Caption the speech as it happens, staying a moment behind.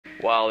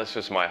Well, this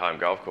was my home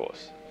golf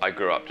course. I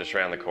grew up just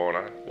around the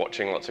corner,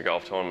 watching lots of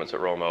golf tournaments at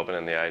Royal Melbourne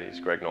in the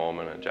 80s, Greg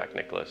Norman and Jack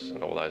Nicklaus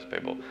and all those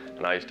people.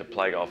 And I used to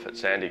play golf at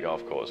Sandy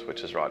Golf Course,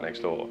 which is right next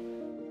door.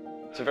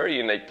 It's a very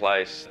unique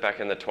place. Back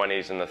in the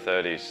 20s and the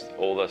 30s,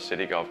 all the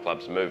city golf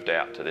clubs moved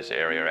out to this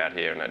area out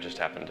here, and it just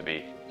happened to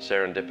be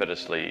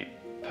serendipitously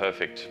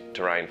perfect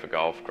terrain for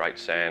golf, great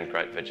sand,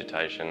 great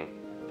vegetation.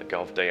 The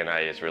golf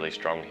DNA is really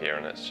strong here,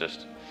 and it's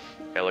just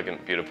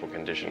elegant, beautiful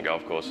conditioned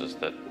golf courses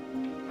that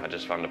are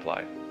just fun to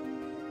play.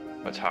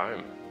 It's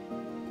home.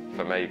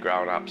 For me,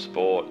 growing up,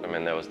 sport, I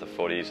mean, there was the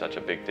footy, such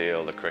a big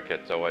deal, the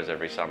cricket's always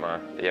every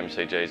summer, the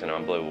MCG's an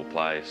unbelievable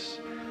place,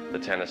 the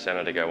tennis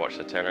centre to go watch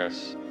the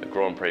tennis, the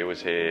Grand Prix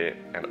was here,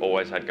 and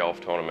always had golf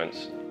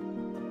tournaments.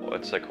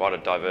 It's quite a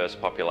diverse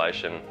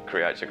population,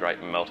 creates a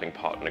great melting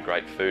pot and a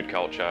great food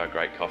culture, a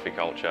great coffee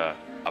culture,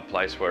 a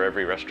place where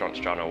every restaurant's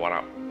trying to one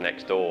up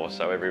next door,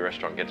 so every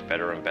restaurant gets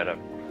better and better.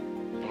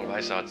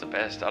 Bayside's the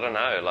best. I don't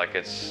know, like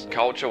it's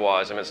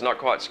culture-wise, I mean, it's not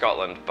quite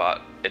Scotland,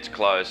 but it's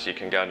close. You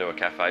can go into a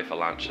cafe for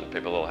lunch and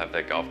people all have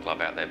their golf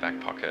club out their back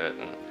pocket,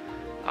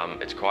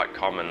 and it's quite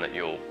common that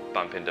you'll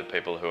bump into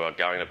people who are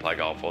going to play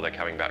golf or they're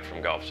coming back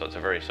from golf, so it's a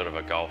very sort of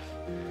a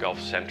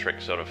golf-centric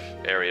sort of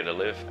area to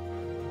live.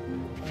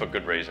 For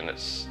good reason.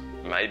 It's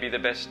maybe the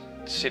best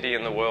city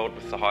in the world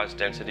with the highest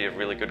density of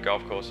really good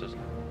golf courses.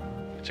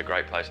 It's a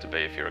great place to be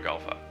if you're a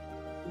golfer.